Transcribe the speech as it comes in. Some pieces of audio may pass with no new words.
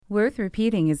Worth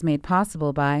Repeating is made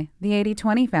possible by the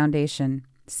 80/20 Foundation,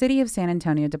 City of San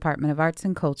Antonio Department of Arts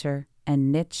and Culture, and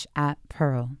Niche at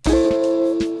Pearl.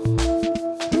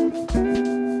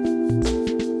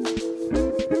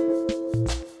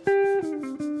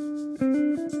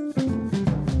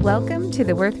 Welcome to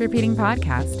the Worth Repeating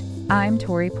podcast. I'm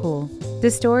Tori Poole.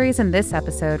 The stories in this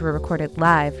episode were recorded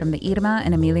live from the Irma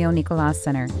and Emilio Nicolas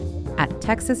Center at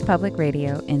Texas Public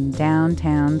Radio in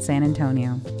downtown San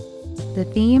Antonio. The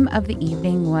theme of the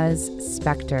evening was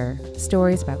Spectre,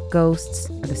 stories about ghosts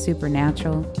or the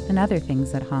supernatural and other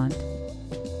things that haunt.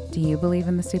 Do you believe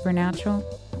in the supernatural?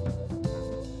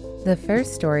 The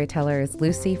first storyteller is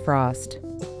Lucy Frost.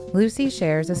 Lucy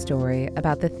shares a story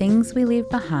about the things we leave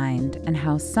behind and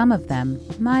how some of them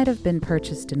might have been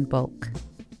purchased in bulk.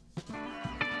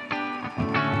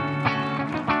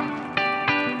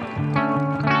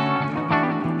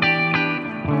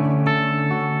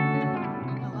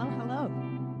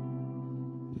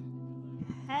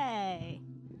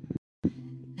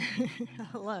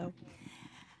 Hello.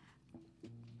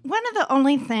 One of the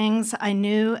only things I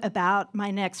knew about my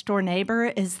next door neighbor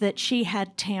is that she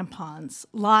had tampons,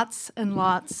 lots and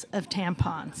lots of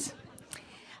tampons.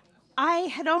 I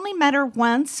had only met her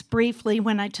once briefly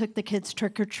when I took the kids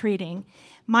trick-or-treating.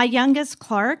 My youngest,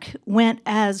 Clark, went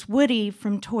as Woody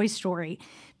from Toy Story,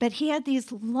 but he had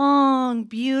these long,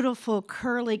 beautiful,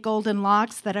 curly golden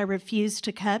locks that I refused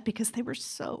to cut because they were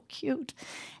so cute.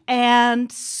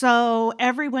 And so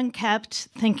everyone kept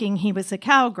thinking he was a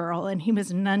cowgirl, and he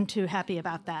was none too happy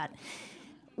about that.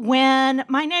 When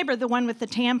my neighbor, the one with the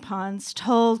tampons,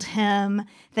 told him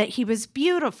that he was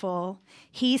beautiful,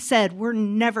 he said, "We're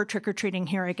never trick-or-treating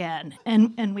here again,"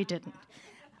 and we didn't.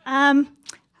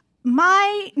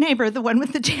 My neighbor, the one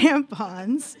with the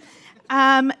tampons,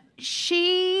 I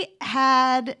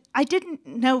didn't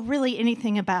know really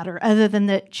anything about her other than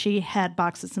that she had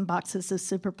boxes and boxes of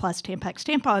Super Plus Tampax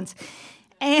tampons.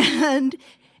 And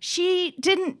she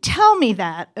didn't tell me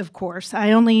that, of course.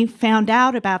 I only found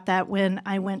out about that when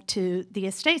I went to the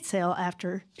estate sale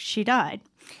after she died.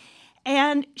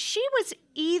 And she was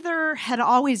had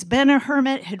always been a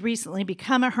hermit, had recently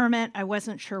become a hermit. I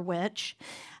wasn't sure which.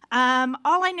 All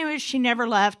I knew is she never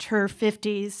left her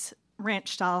 50s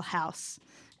ranch-style house.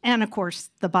 And, of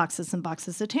course, the boxes and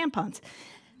boxes of tampons.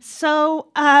 So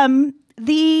I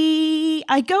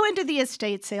go into the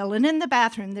estate sale, and in the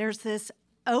bathroom, there's this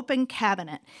open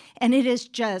cabinet, and it is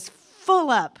just full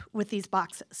up with these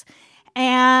boxes.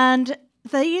 And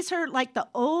these are like the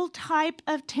old type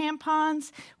of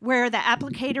tampons where the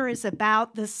applicator is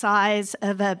about the size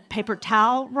of a paper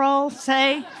towel roll,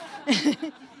 say.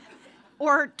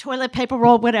 Or toilet paper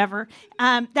roll, whatever.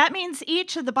 That means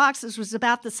each of the boxes was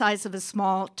about the size of a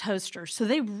small toaster. So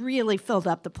they really filled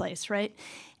up the place, right?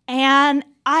 And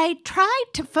I tried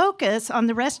to focus on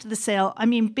the rest of the sale. I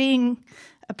mean, being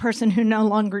a person who no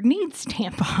longer needs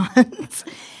tampons.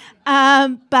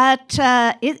 But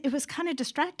it was kind of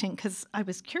distracting because I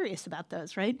was curious about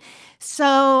those, right?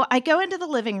 So I go into the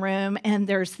living room, and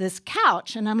there's this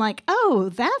couch. And I'm like, oh,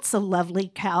 that's a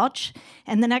lovely couch.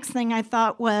 And the next thing I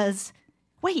thought was,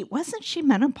 wait, wasn't she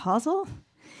menopausal?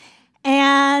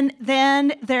 And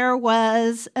then there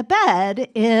was a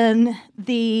bed in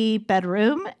the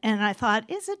bedroom, and I thought,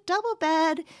 is a double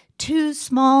bed too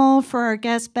small for our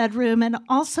guest bedroom? And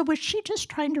also, was she just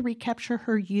trying to recapture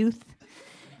her youth?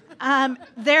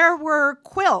 There were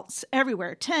quilts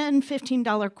everywhere, $10,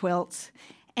 $15 quilts.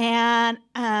 And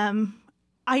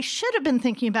I should have been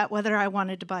thinking about whether I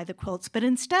wanted to buy the quilts, but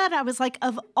instead I was like,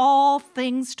 of all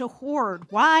things to hoard,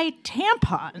 why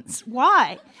tampons?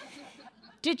 Why?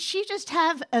 Did she just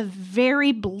have a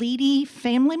very bleedy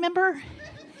family member?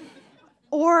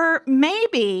 Or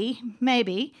maybe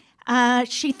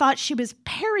she thought she was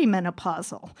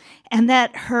perimenopausal and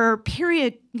that her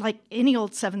period, like any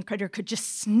old seventh grader, could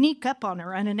just sneak up on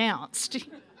her unannounced,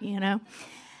 you know?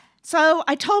 So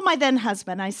I told my then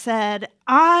husband, I said,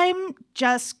 I'm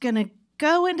just going to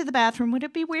go into the bathroom. Would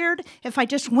it be weird if I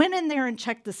just went in there and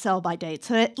checked the sell-by date?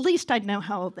 So at least I'd know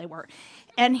how old they were.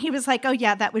 And he was like, oh,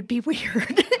 yeah, that would be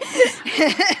weird.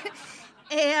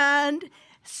 And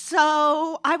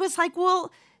so I was like,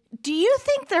 well, do you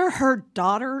think they're her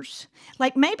daughters?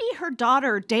 Like maybe her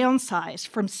daughter downsized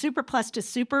from Super Plus to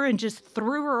Super and just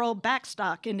threw her old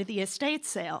backstock into the estate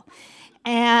sale.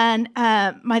 And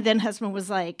my then husband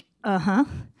was like, uh-huh.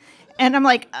 And I'm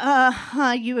like,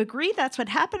 uh-huh, you agree that's what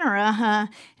happened, or uh-huh? And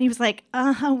he was like,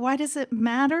 uh-huh, why does it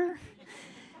matter?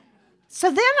 So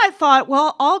then I thought,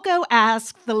 well, I'll go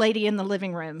ask the lady in the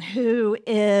living room who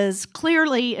is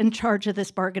clearly in charge of this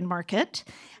bargain market.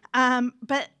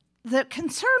 But the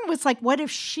concern was like, what if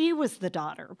she was the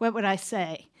daughter? What would I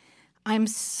say? I'm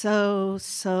so,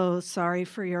 so sorry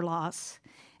for your loss.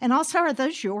 And also, are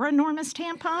those your enormous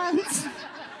tampons?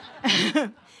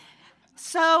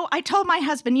 So I told my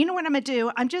husband, you know what I'm going to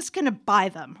do? I'm just going to buy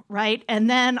them, right? And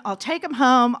then I'll take them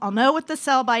home. I'll know what the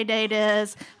sell-by date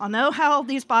is. I'll know how old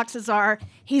these boxes are.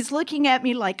 He's looking at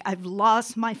me like I've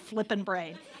lost my flippin'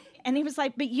 brain. And he was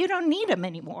like, but you don't need them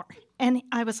anymore. And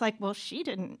I was like, well, she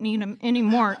didn't need them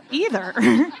anymore either.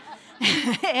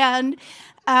 And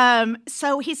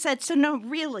so he said, so no,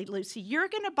 really, Lucy, you're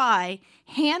going to buy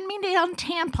hand-me-down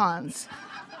tampons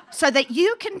so that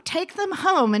you can take them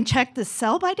home and check the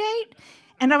sell-by date?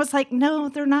 And I was like, no,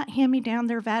 they're not hand-me-down,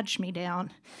 they're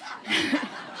vag-me-down.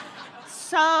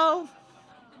 So,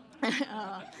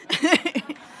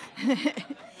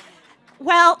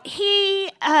 well,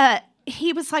 he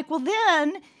was like, well,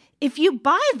 then, if you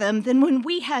buy them, then when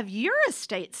we have your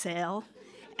estate sale,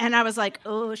 and I was like,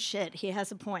 oh, shit, he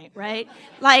has a point, right?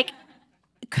 Like,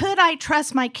 could I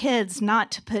trust my kids not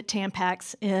to put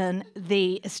Tampax in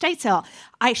the estate sale?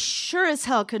 I sure as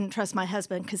hell couldn't trust my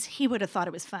husband because he would have thought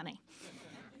it was funny.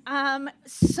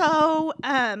 So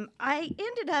I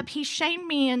ended up, he shamed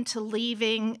me into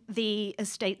leaving the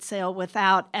estate sale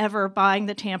without ever buying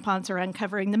the tampons or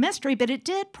uncovering the mystery, but it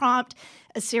did prompt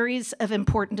a series of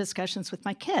important discussions with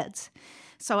my kids.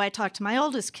 So I talked to my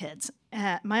oldest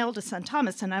son,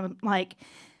 Thomas, and I'm like,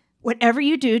 whatever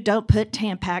you do, don't put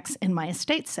Tampax in my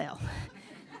estate sale.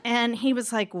 And he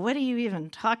was like, what are you even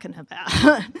talking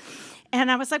about?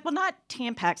 And I was like, well, not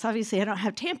Tampax. Obviously, I don't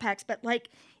have Tampax, but like,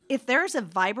 if there's a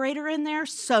vibrator in there,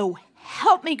 so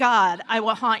help me God, I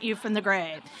will haunt you from the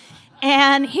grave.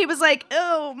 And he was like,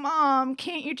 oh, Mom,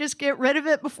 can't you just get rid of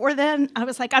it before then? I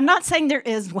was like, I'm not saying there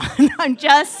is one. I'm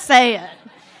just saying.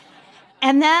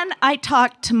 And then I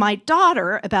talked to my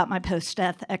daughter about my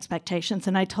post-death expectations,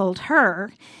 and I told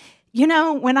her, you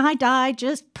know, when I die,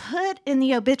 just put in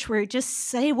the obituary, just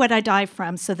say what I die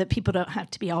from so that people don't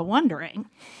have to be all wondering.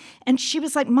 And she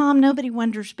was like, Mom, nobody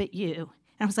wonders but you.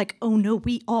 And I was like, oh, no,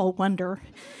 we all wonder.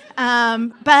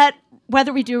 But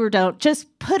whether we do or don't,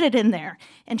 just put it in there.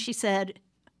 And she said,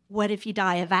 what if you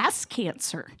die of ass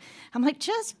cancer? I'm like,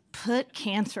 just put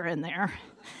cancer in there.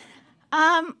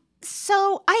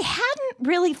 So I hadn't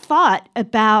really thought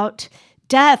about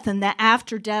death and the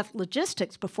after-death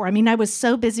logistics before. I mean, I was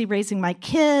so busy raising my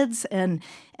kids and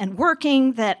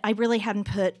working that I really hadn't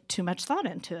put too much thought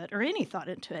into it or any thought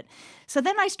into it. So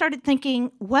then I started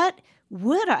thinking, what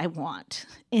would I want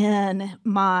in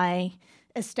my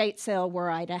estate sale were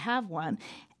I to have one?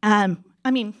 I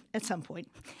mean, at some point.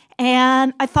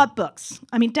 And I thought books.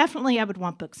 I mean, definitely I would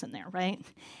want books in there, right?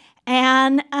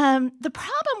 And the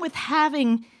problem with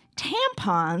having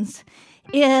tampons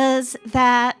is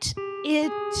that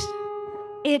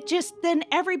it just, then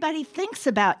everybody thinks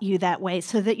about you that way,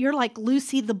 so that you're like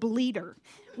Lucy the Bleeder.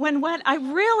 When what I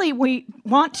really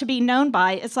want to be known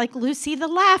by is like Lucy the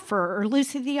Laugher, or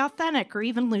Lucy the Authentic, or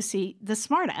even Lucy the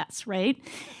Smartass, right?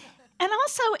 And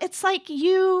also, it's like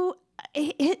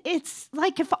it's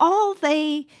like if all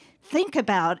they think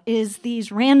about is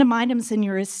these random items in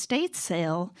your estate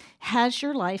sale, has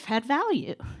your life had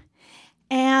value?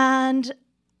 And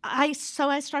so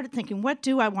I started thinking, what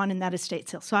do I want in that estate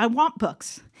sale? So I want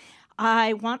books.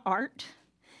 I want art.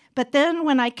 But then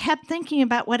when I kept thinking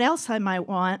about what else I might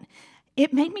want,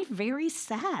 it made me very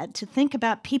sad to think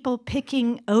about people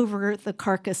picking over the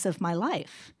carcass of my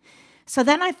life. So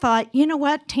then I thought, you know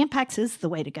what? Tampax is the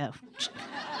way to go.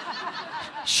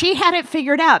 She had it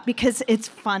figured out because it's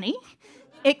funny.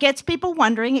 It gets people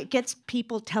wondering. It gets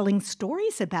people telling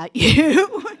stories about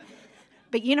you.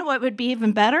 But you know what would be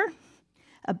even better?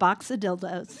 A box of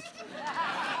dildos.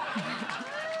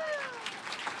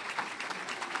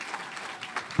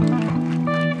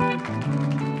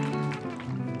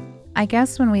 I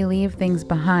guess when we leave things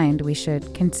behind, we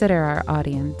should consider our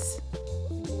audience.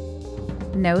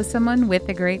 Know someone with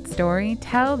a great story?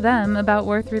 Tell them about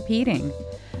Worth Repeating.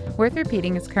 Worth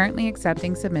Repeating is currently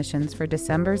accepting submissions for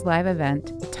December's live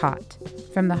event, Taught.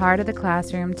 From the heart of the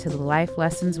classroom to the life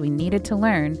lessons we needed to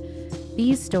learn,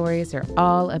 these stories are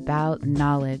all about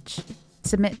knowledge.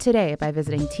 Submit today by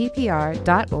visiting tpr.org/WR.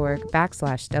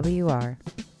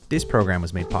 This program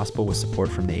was made possible with support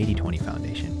from the 80/20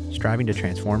 Foundation, striving to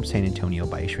transform San Antonio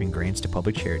by issuing grants to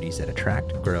public charities that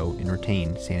attract, grow, and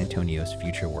retain San Antonio's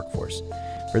future workforce.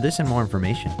 For this and more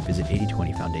information, visit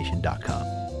 8020foundation.com.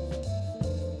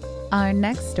 Our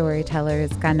next storyteller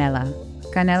is Canela.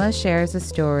 Canela shares a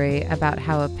story about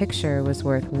how a picture was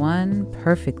worth one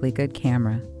perfectly good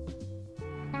camera.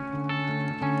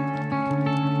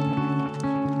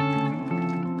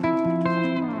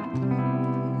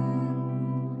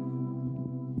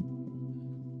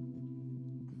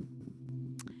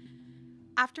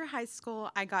 after high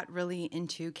school, I got really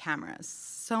into cameras,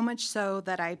 so much so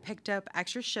that I picked up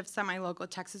extra shifts at my local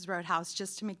Texas Roadhouse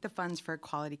just to make the funds for a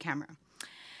quality camera.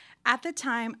 At the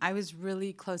time, I was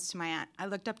really close to my aunt. I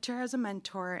looked up to her as a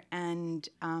mentor, and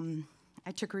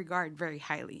I took regard very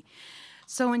highly.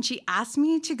 So when she asked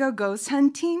me to go ghost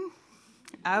hunting,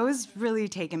 I was really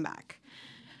taken back.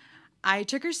 I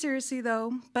took her seriously,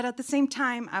 though, but at the same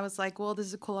time, I was like, well, this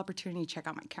is a cool opportunity to check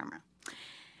out my camera.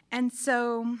 And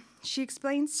so she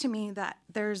explains to me that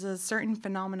there's a certain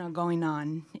phenomena going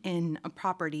on in a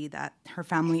property that her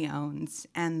family owns,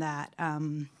 and that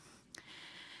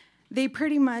they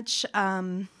pretty much,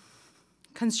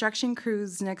 construction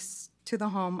crews next to the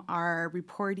home are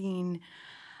reporting,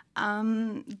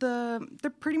 they're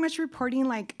pretty much reporting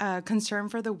like a concern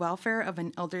for the welfare of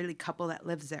an elderly couple that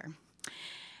lives there.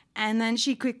 And then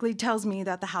she quickly tells me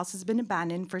that the house has been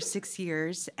abandoned for 6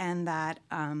 years, and that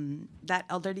that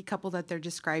elderly couple that they're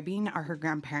describing are her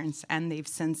grandparents, and they've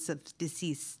since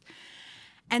deceased.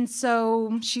 And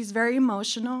so she's very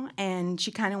emotional, and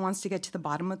she kind of wants to get to the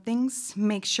bottom of things,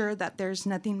 make sure that there's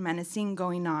nothing menacing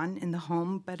going on in the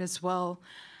home, but as well,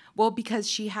 because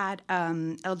she had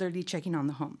elderly checking on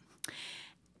the home.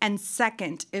 And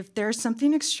second, if there's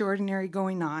something extraordinary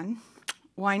going on,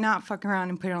 why not fuck around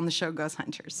and put it on the show Ghost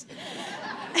Hunters?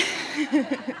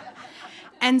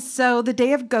 And so the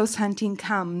day of ghost hunting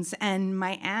comes, and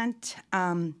my aunt,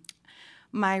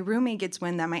 my roommate gets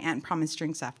wind that my aunt promised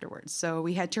drinks afterwards. So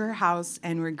we head to her house,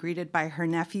 and we're greeted by her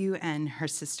nephew and her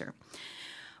sister.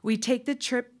 We take the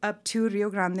trip up to Rio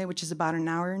Grande, which is about an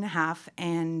hour and a half,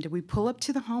 and we pull up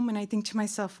to the home, and I think to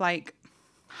myself, like,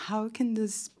 how can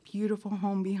this beautiful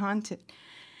home be haunted?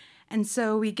 And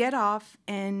so we get off,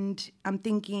 and I'm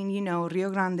thinking, you know, Rio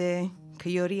Grande,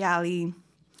 Coyote Alley,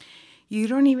 you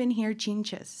don't even hear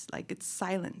chinches, like it's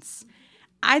silence.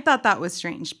 I thought that was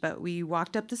strange, but we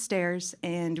walked up the stairs,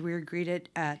 and we were greeted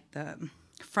at the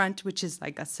front, which is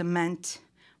like a cement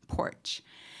porch.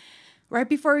 Right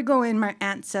before we go in, my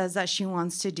aunt says that she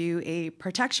wants to do a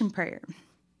protection prayer.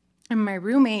 And my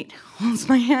roommate holds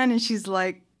my hand, and she's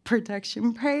like,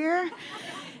 protection prayer?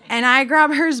 And I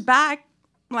grab hers back,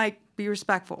 like, be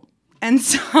respectful. And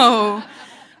so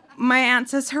my aunt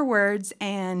says her words,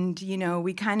 and, you know,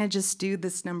 we kind of just do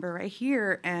this number right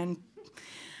here. And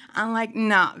I'm like,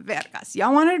 nah, vergas.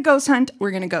 Y'all wanted to ghost hunt?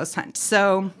 We're going to ghost hunt.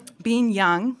 So being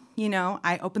young, you know,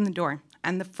 I open the door.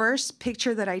 And the first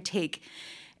picture that I take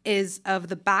is of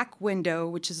the back window,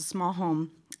 which is a small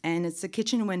home. And it's a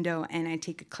kitchen window, and I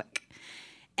take a click.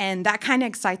 And that kind of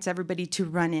excites everybody to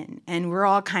run in. And we're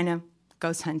all kind of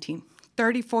ghost hunting.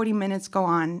 30, 40 minutes go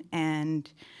on, and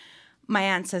my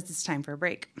aunt says it's time for a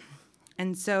break.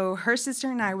 And so her sister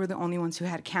and I were the only ones who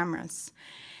had cameras.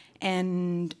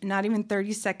 And not even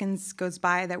 30 seconds goes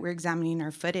by that we're examining our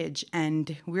footage,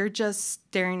 and we're just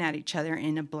staring at each other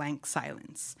in a blank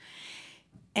silence.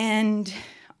 And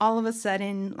all of a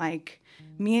sudden, like,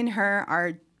 me and her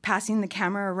are passing the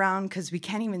camera around because we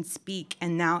can't even speak.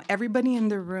 And now everybody in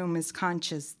the room is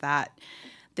conscious that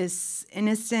this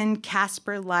innocent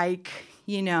Casper-like,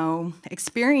 you know,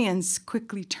 experience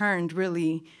quickly turned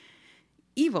really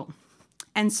evil.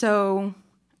 And so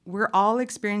we're all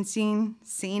experiencing,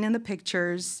 seeing in the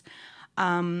pictures,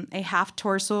 a half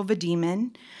torso of a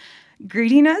demon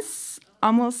greeting us,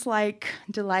 almost like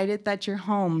delighted that you're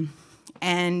home.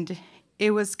 And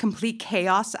it was complete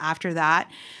chaos after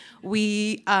that.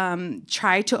 We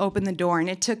tried to open the door, and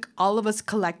it took all of us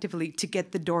collectively to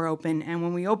get the door open. And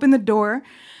when we opened the door,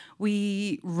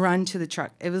 we run to the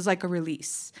truck. It was like a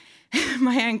release.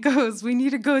 My aunt goes, we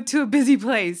need to go to a busy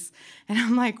place. And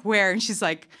I'm like, where? And she's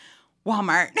like,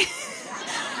 Walmart.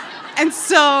 And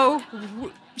so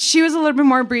she was a little bit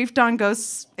more briefed on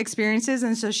ghost experiences.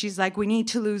 And so she's like, we need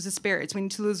to lose the spirits. We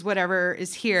need to lose whatever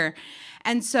is here.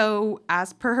 And so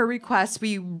as per her request,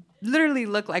 we literally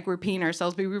look like we're peeing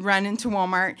ourselves, but we run into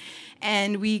Walmart,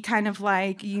 and we kind of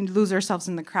like lose ourselves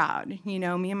in the crowd. You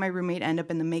know, me and my roommate end up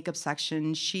in the makeup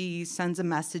section. She sends a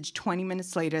message 20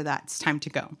 minutes later that it's time to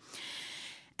go.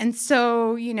 And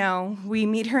so, you know, we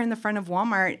meet her in the front of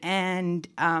Walmart, and,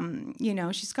 you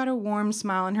know, she's got a warm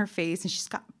smile on her face, and she's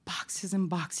got boxes and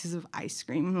boxes of ice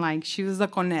cream, like she was a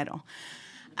conero.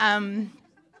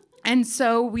 And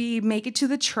so we make it to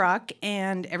the truck,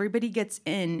 and everybody gets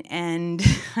in, and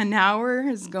an hour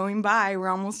is going by. We're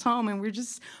almost home, and we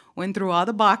just went through all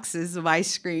the boxes of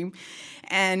ice cream,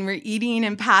 and we're eating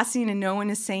and passing, and no one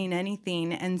is saying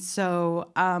anything. And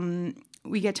so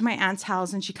we get to my aunt's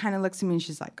house, and she kind of looks at me, and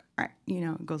she's like, all right, you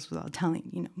know, it goes without telling,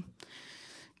 you know,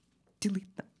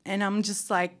 delete them. And I'm just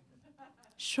like,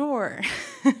 sure,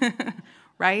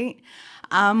 right?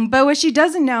 But what she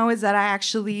doesn't know is that I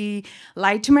actually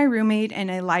lied to my roommate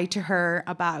and I lied to her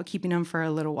about keeping them for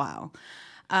a little while.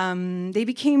 They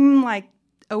became like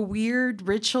a weird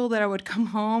ritual that I would come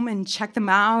home and check them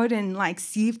out and like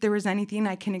see if there was anything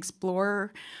I can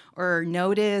explore or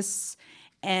notice.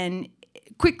 And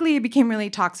quickly it became really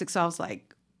toxic. So I was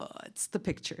like, oh, it's the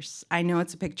pictures. I know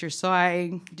it's a picture. So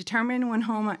I determined one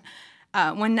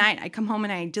night I come home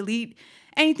and I delete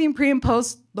anything pre and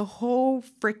post the whole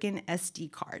freaking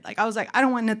SD card. Like I was like, I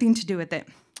don't want nothing to do with it.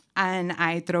 And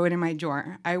I throw it in my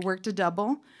drawer. I worked a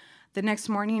double. The next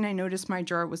morning I noticed my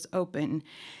drawer was open.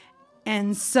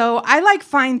 And so I like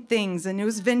find things, and it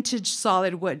was vintage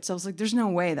solid wood. So I was like, there's no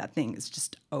way that thing is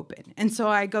just open. And so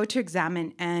I go to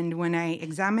examine, and when I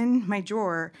examine my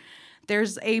drawer,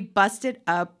 there's a busted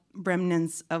up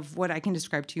remnants of what I can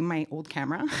describe to you, my old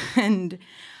camera. And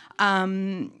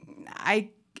I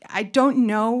don't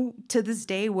know to this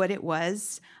day what it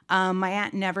was. My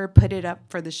aunt never put it up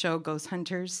for the show Ghost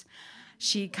Hunters.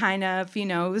 She kind of,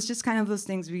 it was just kind of those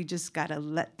things we just got to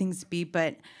let things be.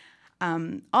 But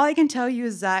all I can tell you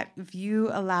is that if you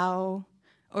allow,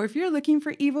 or if you're looking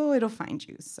for evil, it'll find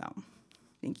you. So,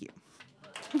 thank you.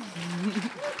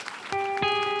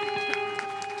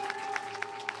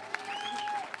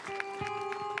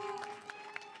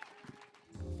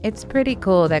 It's pretty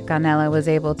cool that Canela was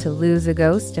able to lose a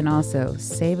ghost and also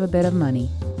save a bit of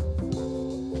money.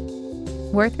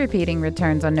 Worth Repeating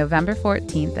returns on November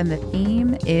 14th, and the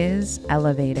theme is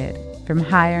elevated. From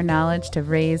higher knowledge to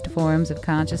raised forms of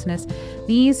consciousness,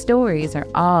 these stories are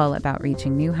all about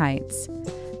reaching new heights.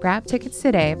 Grab tickets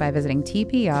today by visiting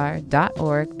tpr.org/WR.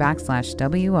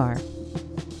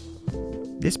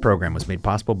 This program was made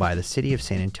possible by the City of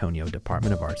San Antonio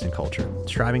Department of Arts and Culture,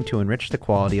 striving to enrich the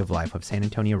quality of life of San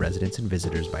Antonio residents and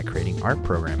visitors by creating art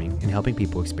programming and helping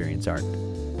people experience art.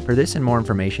 For this and more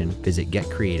information, visit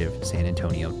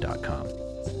getcreativesanantonio.com.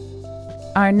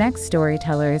 Our next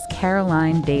storyteller is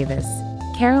Caroline Davis.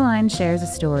 Caroline shares a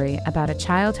story about a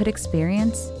childhood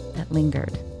experience that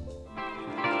lingered.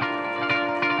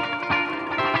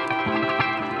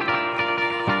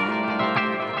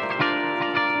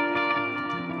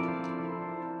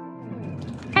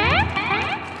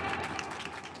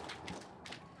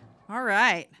 All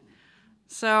right.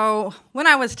 So when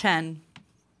I was 10,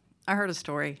 I heard a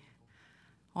story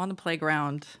on the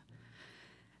playground.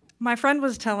 My friend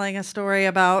was telling a story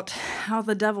about how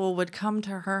the devil would come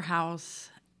to her house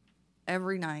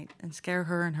every night and scare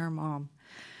her and her mom.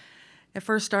 It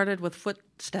first started with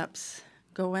footsteps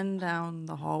going down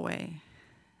the hallway,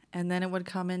 and then it would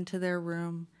come into their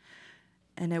room,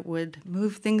 and it would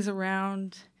move things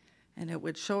around, and it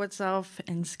would show itself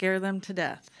and scare them to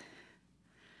death.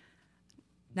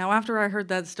 Now, after I heard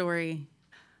that story,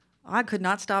 I could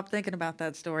not stop thinking about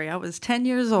that story. I was 10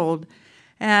 years old,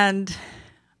 and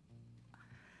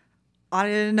I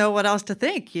didn't know what else to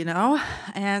think,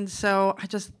 And so I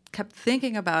just kept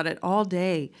thinking about it all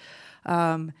day,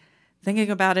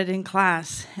 thinking about it in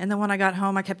class. And then when I got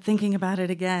home, I kept thinking about it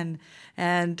again.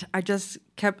 And I just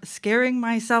kept scaring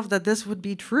myself that this would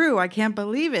be true. I can't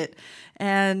believe it.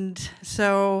 And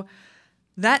so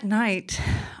that night,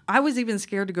 I was even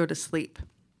scared to go to sleep.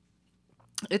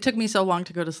 It took me so long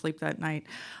to go to sleep that night.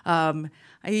 I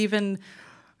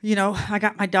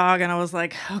got my dog and I was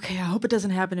like, okay, I hope it doesn't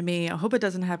happen to me. I hope it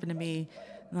doesn't happen to me.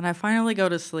 And then I finally go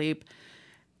to sleep.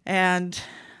 And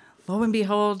lo and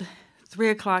behold,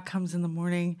 3:00 comes in the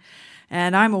morning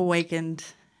and I'm awakened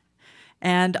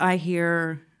and I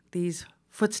hear these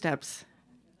footsteps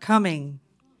coming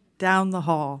down the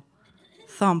hall.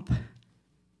 Thump,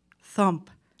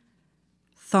 thump,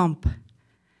 thump,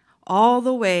 all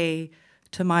the way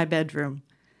to my bedroom.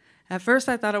 At first,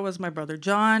 I thought it was my brother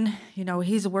John.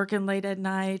 He's working late at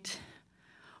night.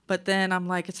 But then I'm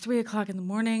like, it's 3:00 in the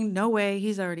morning. No way,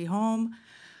 he's already home.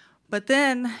 But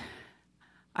then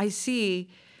I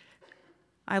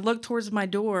look towards my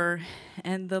door,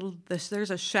 and there's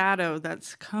a shadow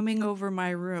that's coming over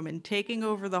my room and taking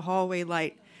over the hallway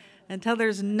light until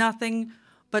there's nothing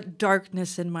but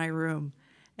darkness in my room.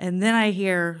 And then I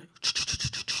hear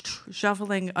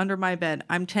shuffling under my bed.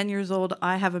 I'm 10 years old.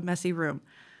 I have a messy room.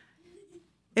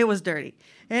 It was dirty.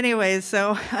 Anyways,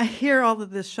 so I hear all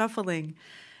of this shuffling,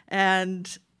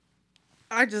 and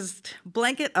I just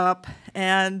blanket up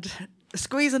and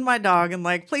squeezing my dog and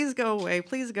like, please go away,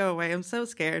 please go away. I'm so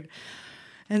scared.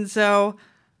 And so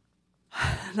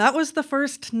that was the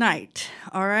first night,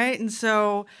 all right? And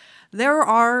so there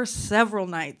are several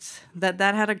nights that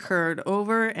had occurred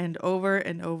over and over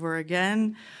and over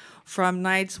again, from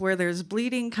nights where there's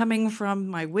bleeding coming from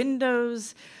my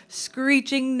windows,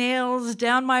 screeching nails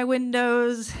down my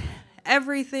windows,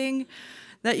 everything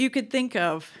that you could think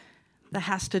of that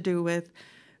has to do with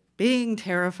being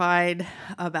terrified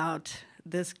about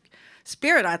this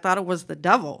spirit. I thought it was the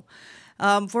devil.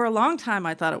 For a long time,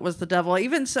 I thought it was the devil.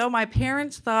 Even so, my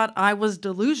parents thought I was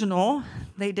delusional.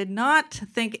 They did not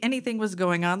think anything was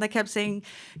going on. They kept saying,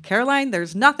 Caroline,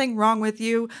 there's nothing wrong with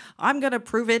you. I'm going to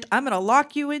prove it. I'm going to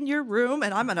lock you in your room,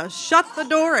 and I'm going to shut the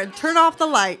door and turn off the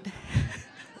light.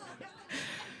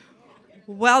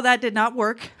 Well, that did not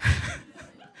work.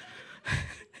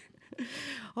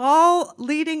 All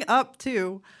leading up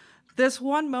to this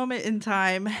one moment in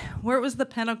time where it was the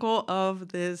pinnacle of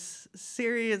this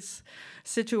serious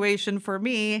situation for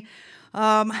me.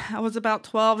 I was about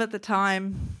 12 at the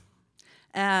time,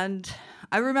 and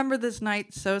I remember this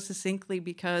night so succinctly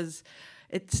because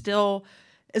it still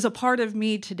is a part of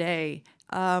me today.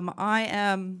 I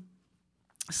am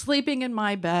sleeping in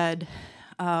my bed,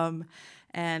 and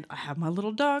I have my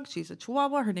little dog. She's a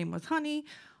Chihuahua. Her name was Honey.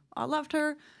 I loved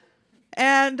her.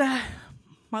 And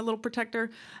my little protector.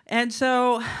 And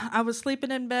so I was sleeping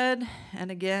in bed,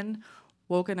 and again,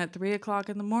 woken at 3 o'clock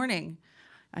in the morning.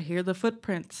 I hear the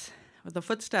footprints, or the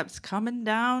footsteps coming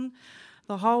down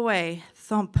the hallway.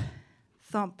 Thump,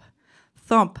 thump,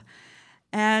 thump.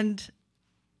 And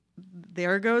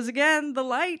there goes again the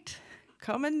light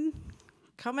coming,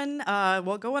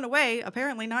 going away,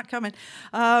 apparently not coming.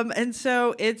 And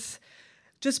so it's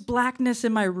just blackness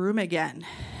in my room again.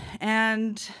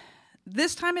 And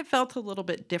this time it felt a little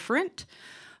bit different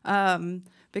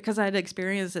because I had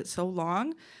experienced it so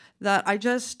long that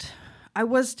I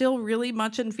was still really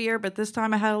much in fear, but this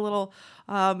time I had a little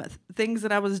things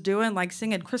that I was doing, like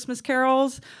singing Christmas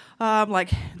carols,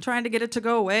 like trying to get it to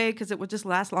go away because it would just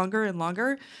last longer and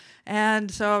longer.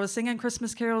 And so I was singing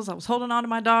Christmas carols. I was holding on to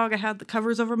my dog. I had the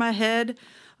covers over my head,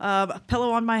 a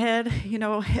pillow on my head,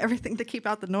 everything to keep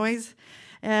out the noise.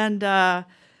 And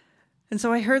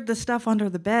so I heard the stuff under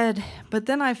the bed, but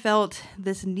then I felt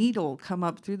this needle come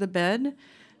up through the bed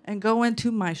and go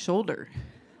into my shoulder.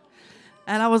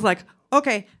 And I was like,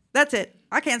 okay, that's it.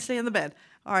 I can't stay in the bed.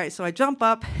 All right, so I jump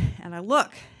up and I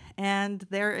look, and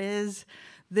there is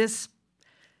this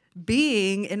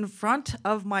being in front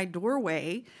of my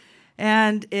doorway,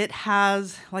 and it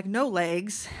has like no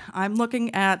legs. I'm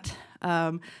looking at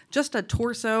just a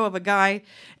torso of a guy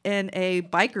in a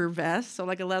biker vest, so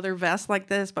like a leather vest like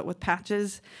this, but with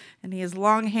patches, and he has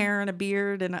long hair and a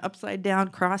beard and an upside down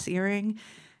cross earring.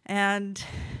 And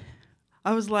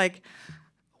I was like,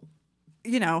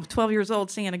 12 years old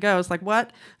seeing a ghost, like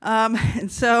what?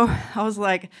 And so I was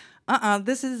like,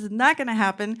 this is not going to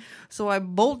happen. So I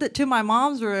bolted it to my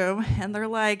mom's room, and they're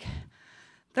like,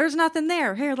 there's nothing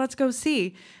there. Here, let's go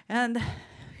see. And,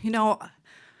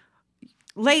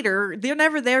 later, they're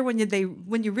never there when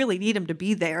you really need them to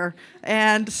be there.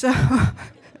 And so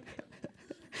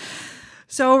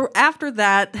so after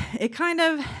that, it kind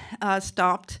of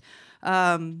stopped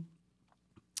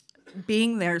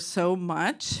being there so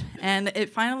much, and it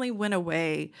finally went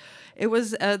away. It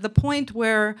was the point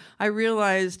where I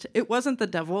realized it wasn't the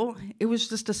devil, it was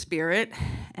just a spirit,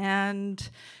 and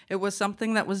it was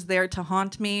something that was there to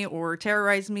haunt me or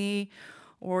terrorize me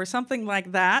or something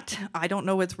like that. I don't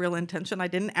know its real intention. I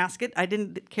didn't ask it. I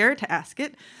didn't care to ask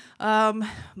it.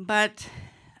 But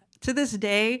to this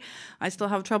day, I still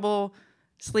have trouble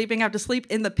sleeping. I have to sleep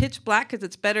in the pitch black because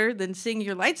it's better than seeing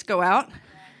your lights go out.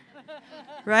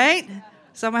 Right?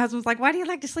 So my husband's like, why do you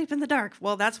like to sleep in the dark?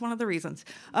 Well, that's one of the reasons.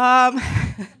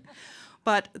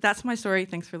 But that's my story.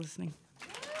 Thanks for listening.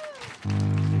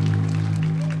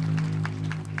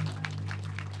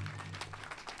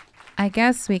 I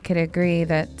guess we could agree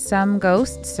that some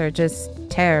ghosts are just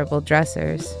terrible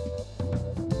dressers.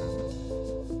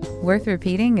 Worth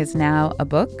Repeating is now a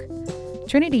book.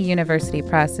 Trinity University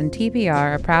Press and TPR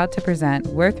are proud to present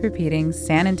Worth Repeating's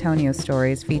San Antonio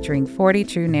stories featuring 40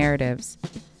 true narratives.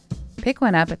 Pick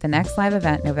one up at the next live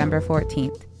event November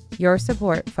 14th. Your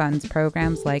support funds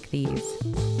programs like these.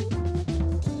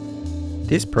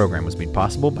 This program was made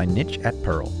possible by Niche at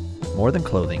Pearl. More than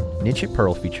clothing, Niche at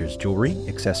Pearl features jewelry,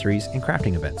 accessories, and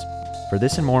crafting events. For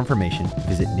this and more information,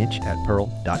 visit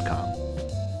nicheatpearl.com.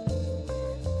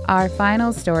 Our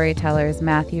final storyteller is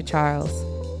Matthew Charles.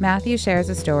 Matthew shares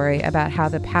a story about how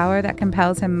the power that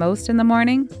compels him most in the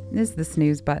morning is the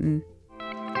snooze button.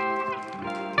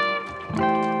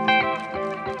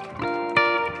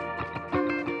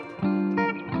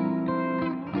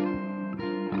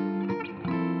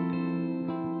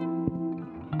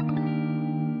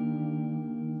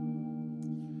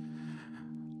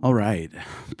 All right.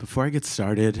 Before I get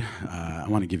started, I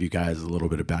want to give you guys a little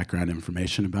bit of background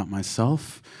information about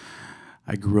myself.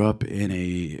 I grew up in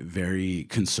a very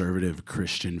conservative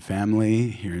Christian family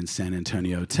here in San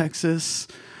Antonio, Texas.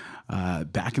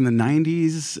 Back in the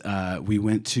 90s, we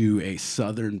went to a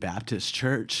Southern Baptist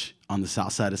church on the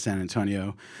south side of San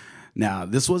Antonio. Now,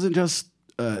 this wasn't just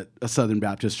a Southern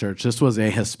Baptist church. This was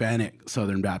a Hispanic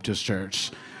Southern Baptist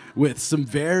church with some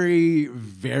very,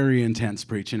 very intense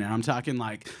preaching. And I'm talking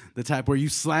like the type where you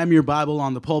slam your Bible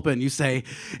on the pulpit and you say,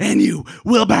 "And you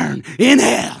will burn in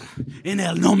hell, en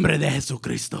el nombre de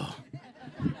Jesucristo."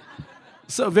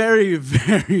 So very,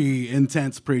 very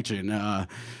intense preaching.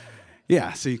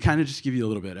 So you kind of just give you a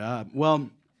little bit.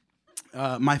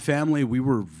 My family, we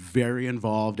were very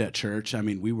involved at church. I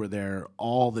mean, we were there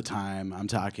all the time. I'm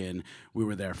talking, we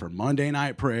were there for Monday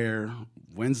night prayer,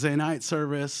 Wednesday night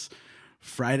service,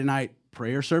 Friday night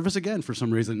prayer service again for some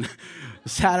reason,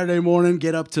 Saturday morning,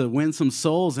 get up to win some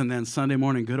souls, and then Sunday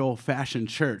morning, good old-fashioned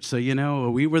church. So,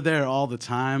 we were there all the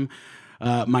time.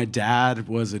 My dad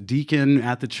was a deacon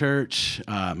at the church.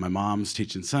 My mom's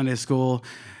teaching Sunday school.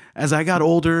 As I got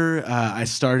older, I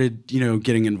started,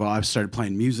 getting involved. I started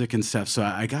playing music and stuff, so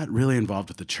I got really involved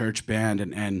with the church band.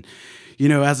 And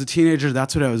as a teenager,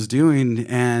 that's what I was doing.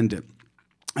 And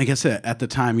I guess at the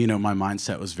time, my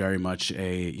mindset was very much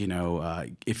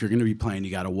if you're going to be playing,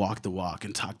 you got to walk the walk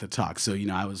and talk the talk. So,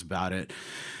 I was about it.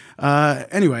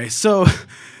 Anyway, so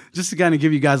just to kind of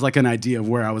give you guys like an idea of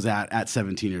where I was at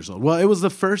 17 years old. Well, it was the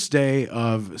first day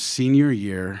of senior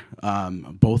year.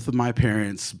 Both of my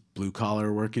parents,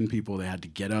 blue-collar working people, they had to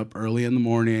get up early in the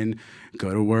morning,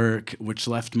 go to work, which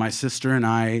left my sister and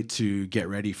I to get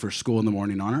ready for school in the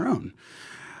morning on our own.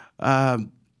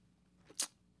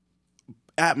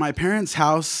 At my parents'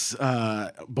 house,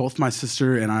 both my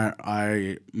sister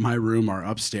and my room are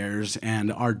upstairs,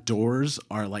 and our doors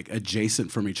are like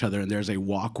adjacent from each other, and there's a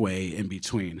walkway in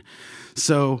between.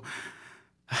 So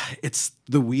it's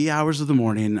the wee hours of the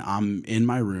morning. I'm in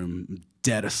my room,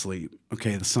 dead asleep.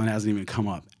 Okay, the sun hasn't even come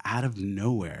up. Out of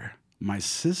nowhere, my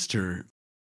sister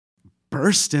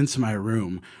bursts into my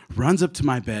room, runs up to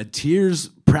my bed, tears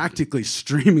practically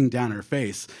streaming down her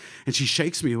face, and she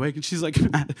shakes me awake, and she's like,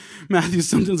 "Matthew,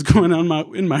 something's going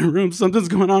on in my room. Something's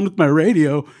going on with my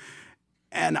radio."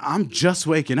 And I'm just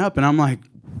waking up, and I'm like,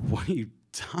 "What are you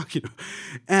talking about?"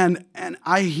 And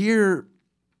I hear,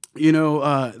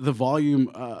 the volume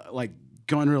like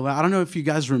going real loud. I don't know if you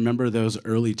guys remember those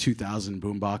early 2000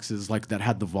 boom boxes like that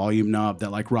had the volume knob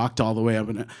that like rocked all the way up.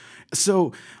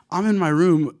 So I'm in my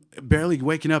room, barely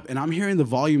waking up, and I'm hearing the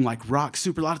volume like rock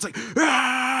super loud. It's like,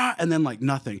 "Ah!" And then like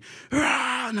nothing,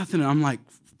 "Ah!" Nothing. And I'm like,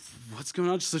 "What's going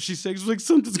on?" So she says, like,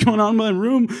 "Something's going on in my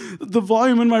room. The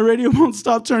volume in my radio won't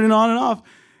stop turning on and off."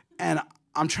 And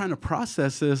I'm trying to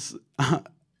process this.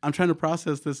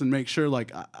 And make sure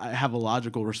like I have a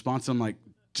logical response. I'm like,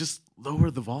 "Just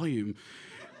lower the volume."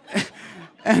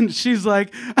 And she's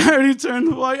like, "I already turned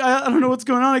the volume. I don't know what's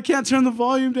going on. I can't turn the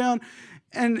volume down."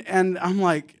 And I'm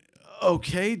like,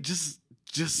 "Okay, just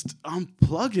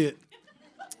unplug it,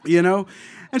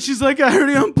 And she's like, "I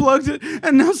already unplugged it,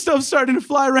 and now stuff's starting to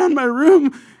fly around my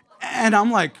room." And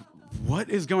I'm like, "What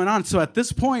is going on?" So at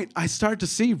this point, I start to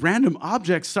see random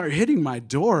objects start hitting my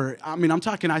door. I mean,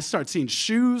 I start seeing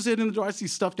shoes hitting the door. I see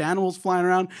stuffed animals flying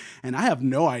around, and I have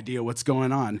no idea what's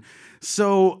going on.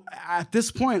 So at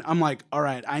this point, I'm like, all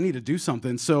right, I need to do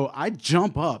something. So I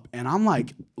jump up, and I'm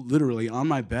like literally on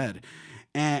my bed.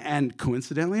 And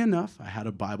coincidentally enough, I had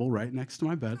a Bible right next to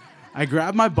my bed. I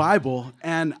grabbed my Bible,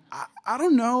 and I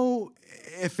don't know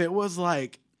if it was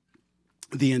like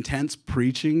the intense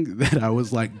preaching that I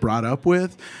was like brought up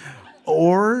with,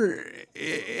 or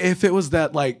if it was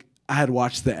that like I had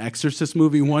watched the Exorcist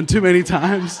movie one too many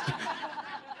times.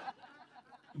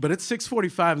 But it's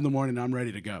 6:45 in the morning, and I'm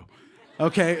ready to go.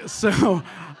 Okay, so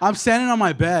I'm standing on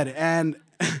my bed, and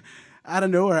out of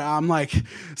nowhere, I'm like,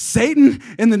 "Satan,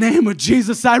 in the name of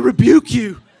Jesus, I rebuke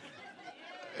you."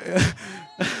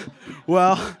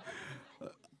 Well,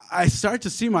 I start to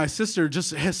see my sister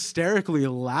just hysterically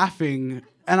laughing,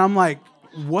 and I'm like,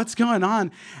 "What's going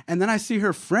on?" And then I see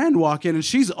her friend walk in, and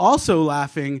she's also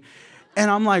laughing, and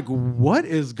I'm like, "What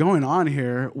is going on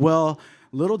here?" Well,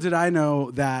 little did I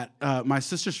know that my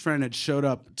sister's friend had showed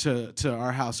up to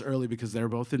our house early because they were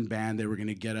both in band. They were going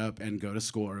to get up and go to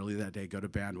school early that day, go to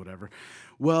band, whatever.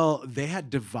 Well, they had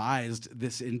devised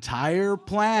this entire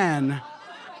plan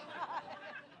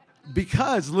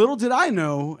because little did I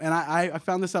know, and I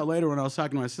found this out later when I was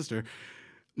talking to my sister,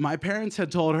 my parents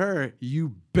had told her,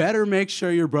 "You better make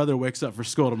sure your brother wakes up for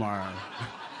school tomorrow."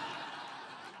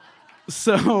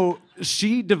 So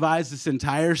she devised this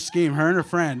entire scheme, her and her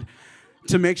friend,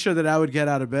 to make sure that I would get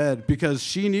out of bed because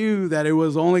she knew that it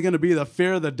was only going to be the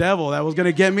fear of the devil that was going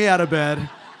to get me out of bed.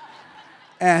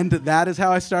 And that is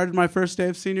how I started my first day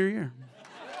of senior year.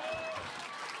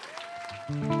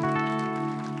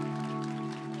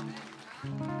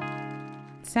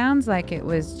 Sounds like it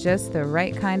was just the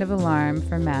right kind of alarm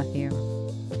for Matthew.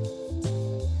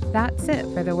 That's it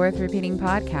for the Worth Repeating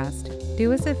podcast.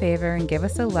 Do us a favor and give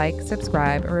us a like,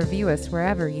 subscribe, or review us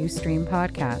wherever you stream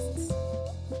podcasts.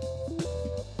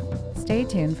 Stay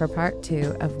tuned for part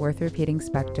 2 of Worth Repeating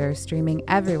Spectre, streaming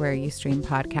everywhere you stream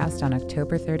podcasts on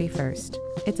October 31st.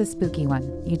 It's a spooky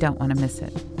one. You don't want to miss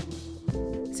it.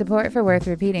 Support for Worth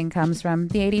Repeating comes from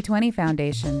the 80/20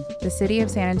 Foundation, the City of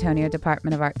San Antonio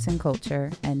Department of Arts and Culture,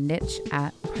 and Niche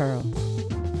at Pearl.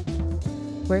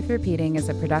 Worth Repeating is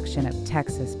a production of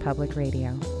Texas Public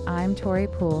Radio. I'm Tori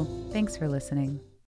Poole. Thanks for listening.